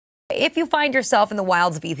If you find yourself in the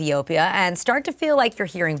wilds of Ethiopia and start to feel like you're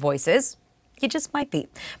hearing voices, you just might be.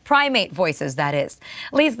 Primate voices, that is.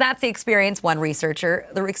 At least that's the experience of one researcher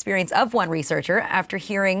after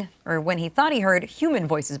hearing, or when he thought he heard, human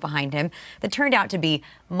voices behind him that turned out to be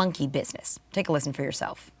monkey business. Take a listen for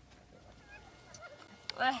yourself.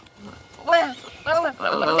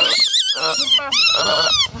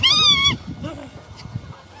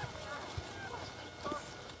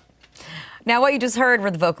 Now, what you just heard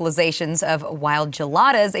were the vocalizations of wild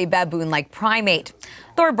geladas, a baboon-like primate.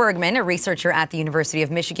 Thor Bergman, a researcher at the University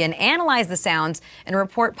of Michigan, analyzed the sounds in a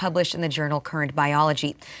report published in the journal Current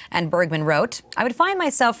Biology. And Bergman wrote, "I would find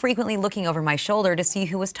myself frequently looking over my shoulder to see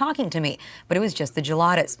who was talking to me, but it was just the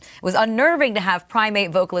geladas. It was unnerving to have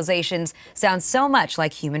primate vocalizations sound so much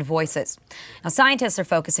like human voices." Now, scientists are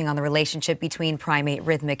focusing on the relationship between primate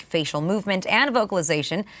rhythmic facial movement and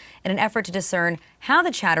vocalization in an effort to discern how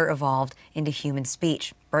the chatter evolved into human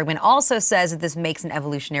speech. Bergman also says that this makes an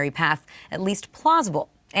evolutionary path at least plausible.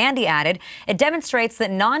 And he added, it demonstrates that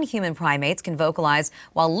non-human primates can vocalize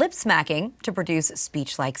while lip-smacking to produce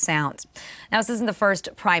speech-like sounds. Now, this isn't the first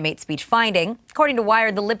primate speech finding. According to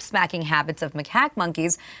Wired, the lip-smacking habits of macaque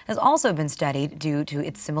monkeys has also been studied due to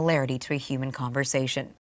its similarity to a human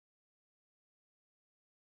conversation.